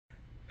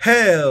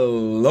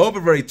Hello,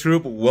 Beverly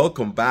Troop.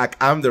 Welcome back.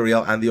 I'm the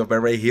real Andy of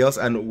Beverly Hills,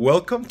 and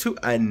welcome to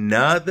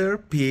another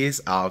piece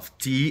of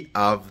tea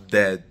of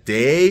the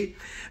day.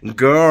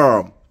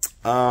 Girl,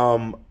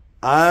 I'm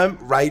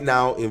right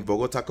now in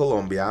Bogota,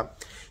 Colombia.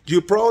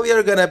 You probably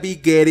are gonna be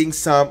getting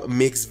some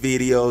mixed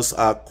videos,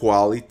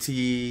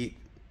 quality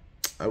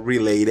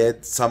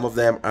related. Some of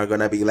them are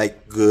gonna be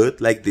like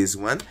good, like this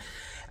one.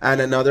 And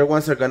another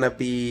ones are gonna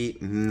be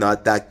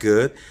not that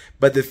good.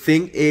 But the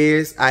thing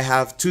is, I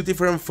have two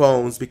different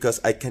phones because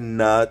I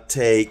cannot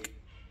take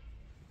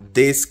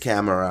this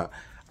camera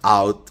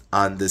out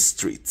on the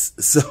streets.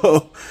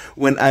 So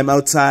when I'm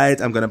outside,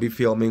 I'm gonna be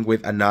filming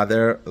with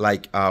another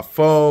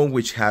phone,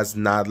 which has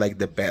not like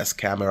the best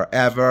camera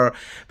ever,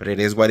 but it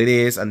is what it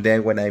is. And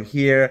then when I'm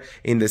here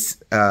in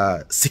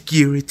the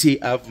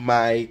security of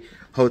my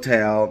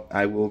hotel,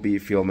 I will be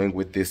filming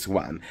with this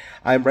one.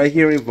 I'm right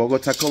here in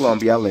Bogota,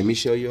 Colombia. Let me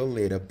show you a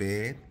little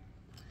bit.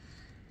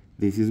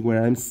 This is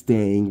where I'm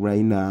staying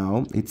right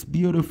now. It's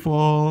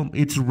beautiful.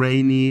 It's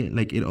rainy,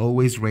 like it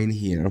always rains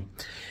here.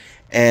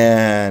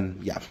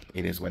 And yeah,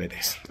 it is what it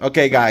is.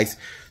 Okay, guys.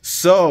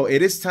 So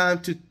it is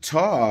time to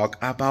talk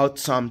about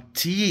some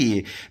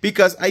tea,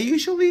 because I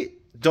usually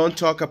don't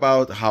talk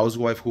about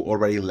Housewife who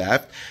already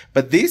left,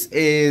 but this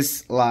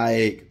is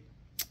like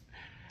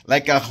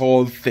a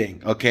whole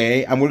thing,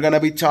 okay? And we're gonna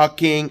be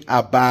talking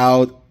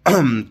about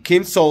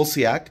Kim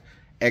Zolciak,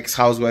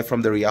 ex-housewife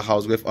from the Real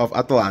Housewife of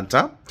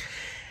Atlanta.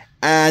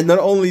 And not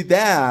only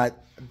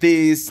that,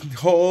 this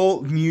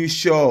whole new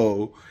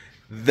show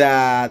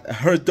that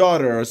her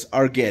daughters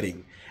are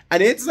getting.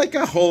 And it's like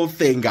a whole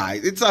thing,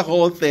 guys. It's a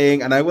whole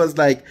thing. And I was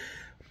like,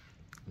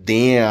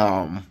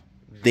 damn,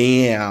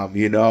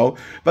 you know.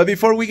 But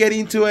before we get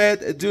into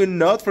it, do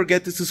not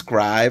forget to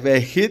subscribe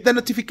and hit the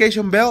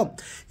notification bell.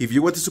 If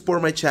you want to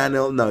support my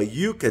channel, now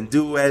you can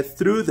do it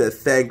through the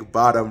thank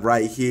button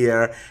right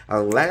here.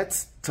 And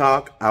let's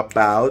talk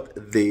about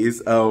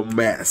this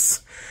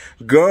mess.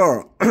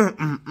 Girl,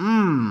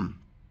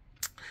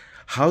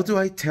 how do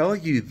I tell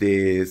you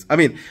this? I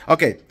mean,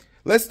 okay,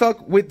 let's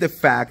talk with the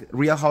fact.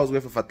 Real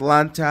Housewife of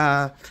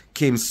Atlanta,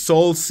 Kim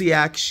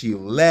Zolciak, she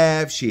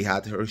left, she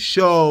had her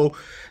show,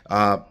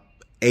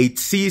 8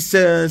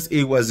 seasons,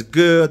 it was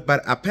good,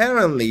 but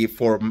apparently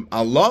for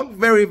a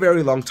very,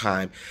 very long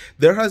time,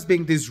 there has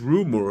been these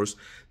rumors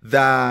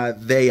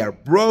that they are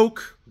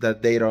broke,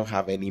 that they don't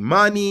have any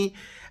money,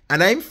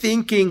 and I'm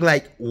thinking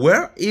like,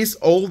 where is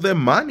all the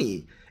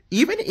money?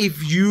 Even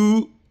if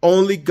you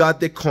only got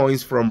the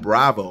coins from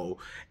Bravo,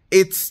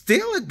 it's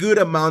still a good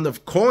amount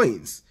of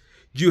coins.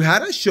 You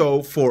had a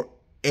show for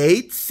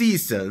 8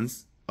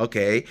 seasons,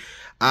 okay?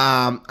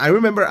 I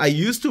remember I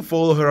used to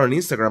follow her on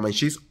Instagram, and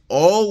she's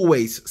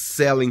always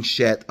selling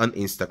shit on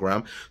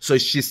Instagram. So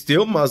she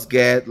still must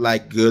get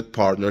like good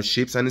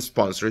partnerships and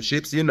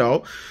sponsorships, you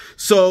know?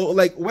 So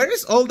like, where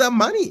is all that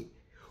money?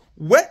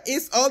 Where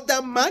is all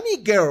that money,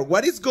 girl?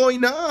 What is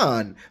going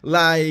on?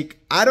 Like,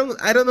 I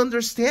don't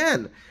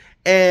understand.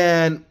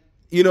 And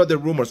you know, the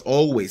rumors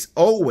always,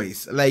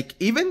 like,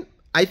 even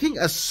I think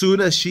as soon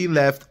as she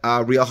left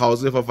Real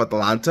Housewife of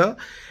Atlanta,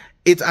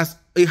 it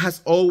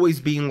has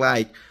always been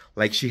like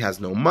she has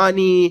no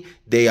money,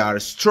 they are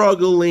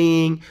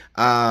struggling.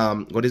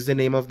 What is the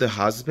name of the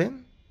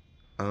husband?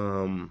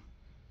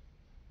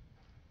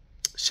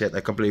 Shit,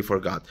 I completely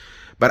forgot.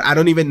 But I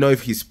don't even know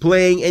if he's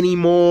playing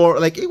anymore.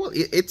 Like,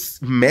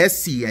 it's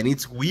messy and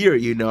it's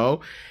weird, you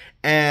know?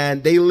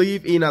 And they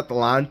live in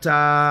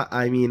Atlanta.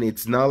 I mean,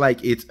 it's not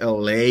like it's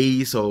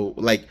LA. So,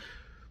 like,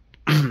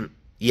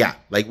 yeah,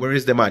 like, where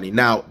is the money?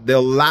 Now, the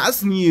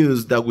last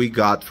news that we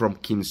got from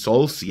Kim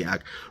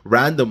Zolciak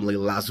randomly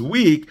last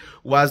week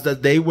was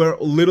that they were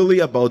literally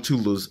about to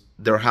lose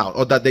their house,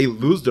 or that they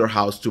lose their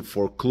house to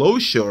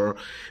foreclosure,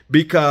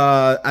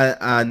 because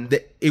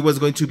it was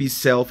going to be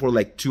sold for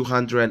like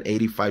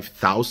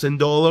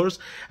 $285,000,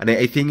 and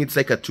I think it's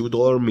like a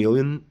 $2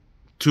 million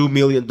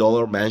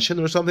mansion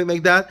or something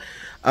like that.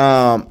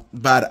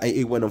 But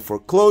it went on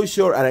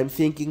foreclosure, and I'm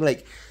thinking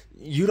like,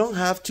 you don't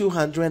have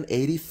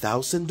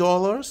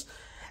 $280,000,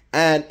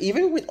 and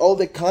even with all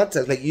the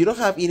contacts, like, you don't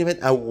have even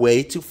a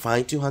way to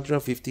find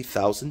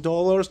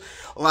 $250,000.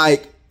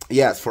 Like,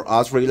 yes, for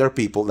us regular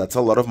people, that's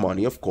a lot of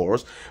money, of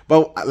course.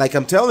 But like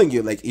I'm telling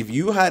you, like, if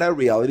you had a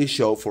reality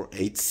show for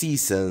 8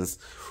 seasons,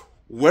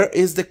 where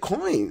is the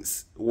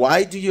coins? Why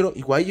you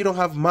don't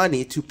have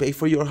money to pay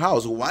for your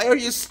house? Why are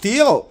you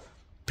still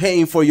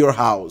paying for your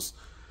house?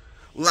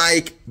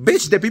 Like,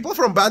 bitch, the people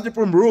from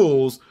Bankruptcy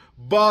rules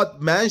bought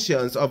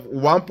mansions of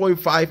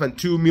 $1.5 and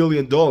 $2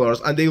 million,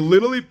 and they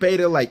literally paid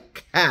it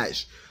like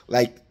cash,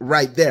 like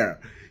right there,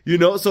 you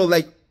know? So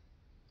like,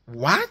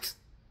 what?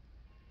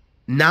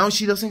 Now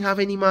she doesn't have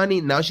any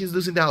money. Now she's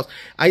losing the house.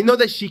 I know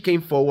that she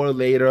came forward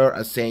later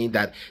as saying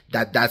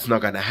that's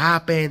not gonna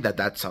happen,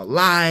 that's a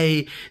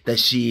lie,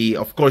 that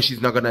of course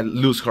she's not gonna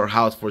lose her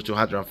house for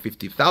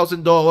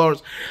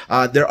 $250,000.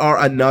 There are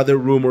another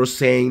rumors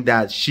saying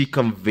that she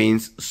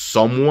convinced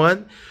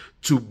someone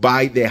to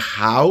buy the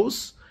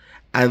house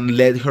and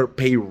let her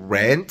pay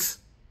rent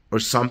or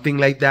something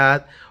like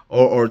that,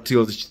 or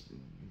till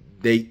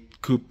they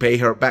could pay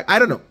her back. I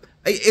don't know.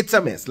 It's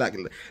a mess. Like,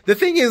 the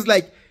thing is,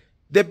 like,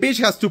 the bitch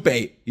has to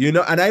pay, you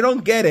know, and I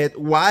don't get it.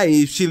 Why,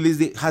 if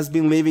she has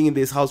been living in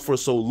this house for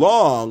so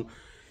long,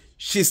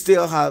 she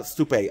still has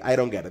to pay. I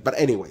don't get it. But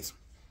anyways,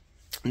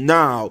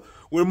 now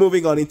we're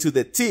moving on into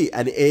the tea,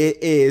 and it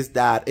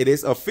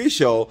is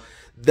official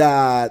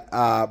that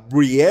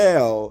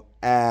Brielle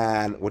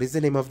and what is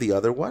the name of the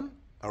other one?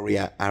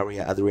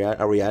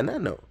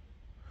 Ariana? No.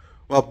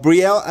 Well,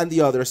 Brielle and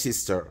the other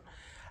sister,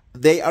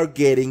 they are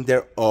getting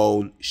their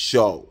own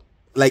show.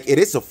 Like, it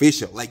is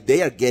official. Like,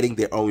 they are getting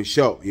their own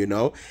show, you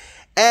know?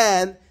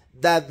 And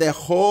that the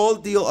whole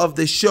deal of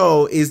the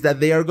show is that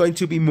they are going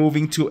to be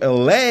moving to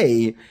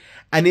LA.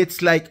 And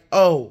it's like,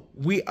 oh,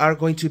 we are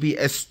going to be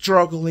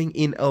struggling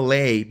in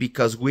LA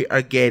because we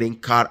are getting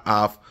cut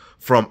off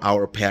from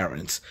our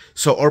parents.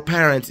 So our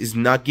parents is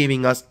not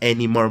giving us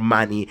any more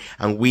money,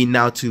 and we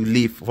now to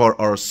live for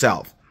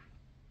ourselves.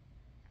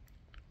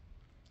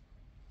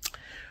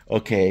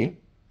 Okay.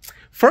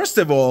 First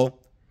of all,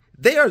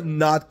 they are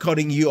not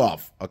cutting you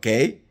off,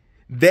 okay?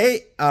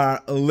 They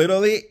are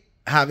literally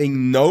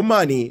having no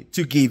money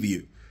to give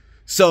you.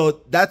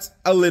 So that's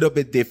a little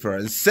bit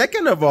different.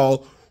 Second of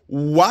all,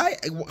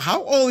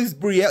 how old is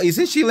Brielle?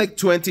 Isn't she like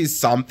 20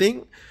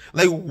 something?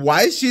 Like,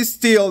 why is she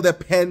still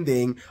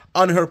depending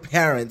on her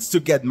parents to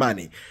get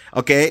money?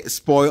 Okay,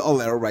 spoil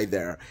alert right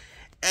there.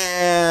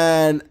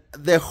 And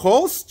the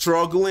whole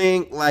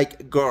struggling,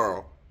 like,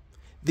 girl,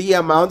 the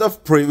amount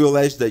of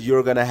privilege that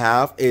you're gonna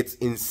have, it's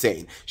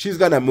insane. She's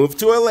gonna move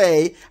to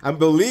LA, and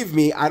believe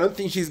me, I don't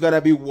think she's gonna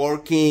be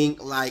working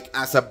like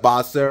as a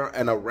busser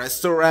in a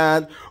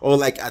restaurant or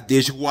like a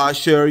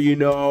dishwasher, you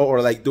know,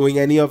 or like doing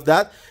any of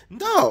that.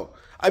 No.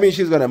 I mean,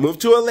 she's gonna move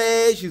to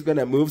LA, she's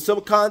gonna move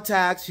some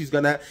contacts, she's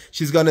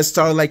gonna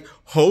start like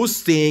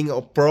hosting,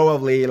 or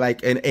probably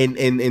like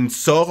in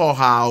Soho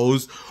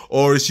House,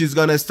 or she's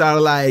gonna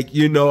start like,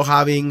 you know,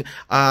 having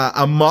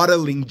a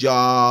modeling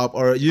job,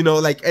 or, you know,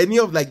 like any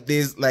of like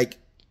these like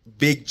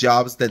big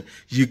jobs that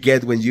you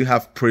get when you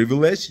have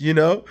privilege, you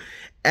know?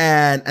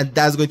 And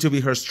that's going to be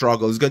her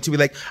struggle. It's going to be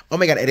like, oh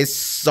my God, it is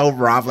so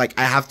rough. Like,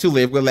 I have to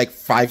live with like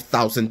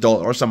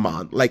 $5,000 a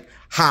month. Like,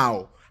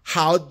 how?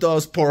 How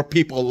does poor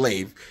people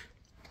live?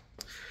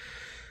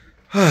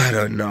 I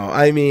don't know.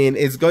 I mean,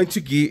 it's going to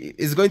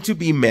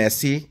be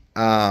messy.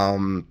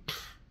 I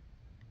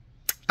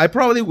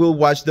probably will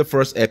watch the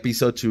first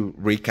episode to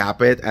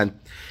recap it, and,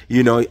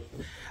 you know,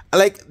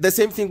 like the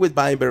same thing with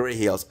Beverly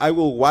Hills. I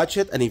will watch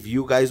it, and if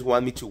you guys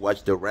want me to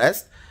watch the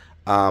rest,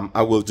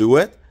 I will do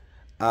it.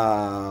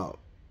 But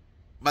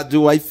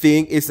do I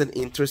think it's an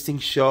interesting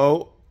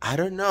show? I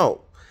don't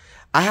know.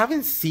 I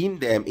haven't seen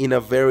them in a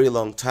very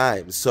long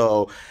time.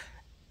 So,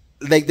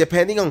 like,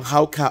 depending on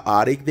how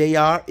chaotic they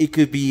are, it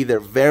could be either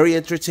very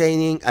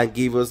entertaining and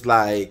give us,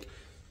 like,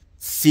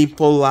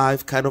 simple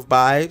life kind of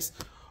vibes,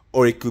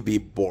 or it could be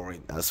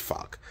boring as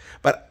fuck.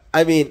 But,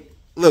 I mean,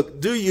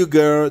 look, do you,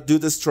 girl, do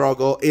the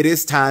struggle. It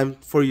is time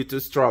for you to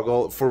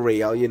struggle for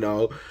real, you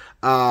know.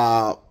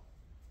 But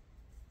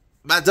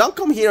don't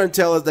come here and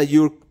tell us that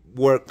you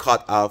were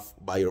cut off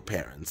by your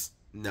parents.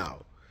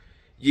 No.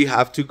 You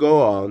have to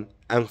go on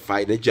and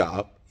find a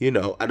job, you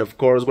know. And of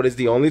course, what is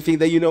the only thing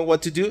that you know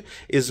what to do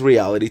is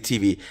reality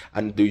TV.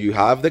 And do you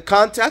have the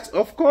contacts?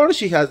 Of course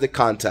she has the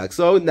contacts.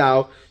 So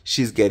now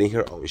she's getting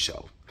her own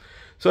show.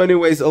 So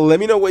anyways, let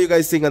me know what you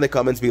guys think in the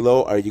comments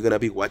below. Are you gonna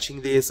be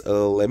watching this?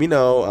 Let me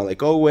know. And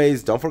like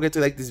always, don't forget to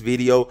like this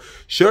video,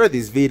 share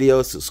this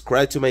video,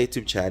 subscribe to my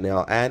YouTube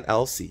channel, and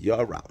I'll see you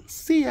around.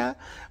 See ya.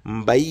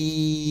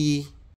 Bye.